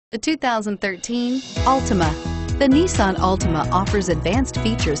The 2013 Altima. The Nissan Altima offers advanced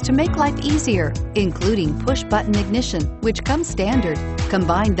features to make life easier, including push-button ignition, which comes standard.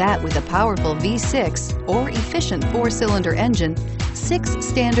 Combine that with a powerful V6 or efficient 4-cylinder engine, 6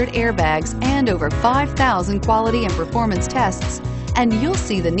 standard airbags, and over 5,000 quality and performance tests, and you'll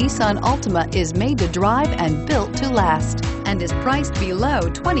see the Nissan Altima is made to drive and built to last, and is priced below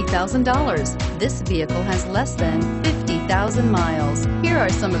 $20,000. This vehicle has less than 50,000 miles. Here are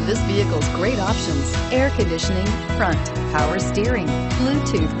some of this vehicle's great options: air conditioning, front, power steering,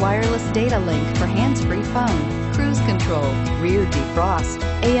 Bluetooth wireless data link for hands-free phone, cruise control, rear defrost,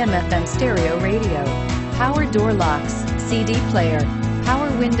 AM/FM stereo radio, power door locks, CD player,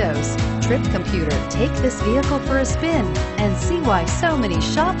 power windows, trip computer. Take this vehicle for a spin and see why so many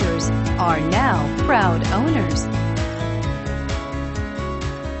shoppers are now proud owners.